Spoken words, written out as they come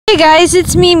Hey guys,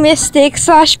 it's me, Mystic /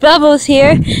 Bubbles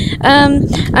here.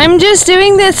 I'm just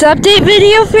doing this update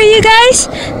video for you guys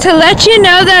to let you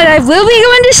know that I will be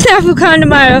going to SnafuCon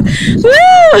tomorrow.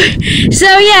 Woo!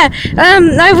 So yeah,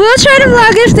 I will try to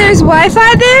vlog if there's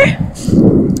Wi-Fi there,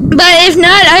 but if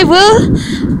not, I will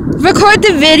record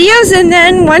the videos, and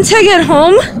then once I get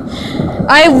home,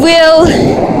 I will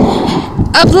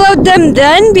upload them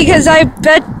then, because I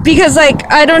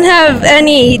don't have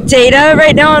any data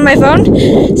right now on my phone.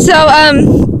 So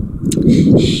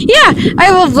yeah,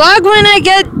 I will vlog when I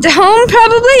get home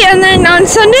probably, and then on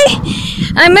Sunday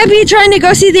I might be trying to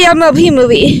go see the MLB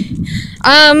movie.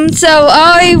 So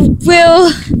I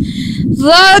will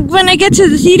vlog when I get to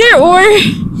the theater, or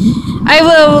I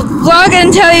will vlog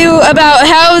and tell you about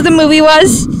how the movie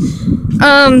was.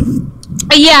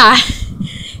 Yeah,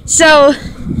 so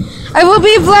I will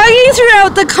be vlogging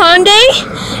throughout the con day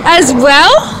as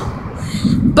well,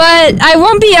 but I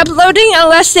won't be uploading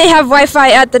unless they have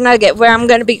Wi-Fi at the Nugget where I'm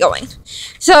going to be going.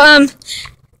 So,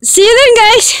 see you then,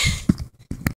 guys.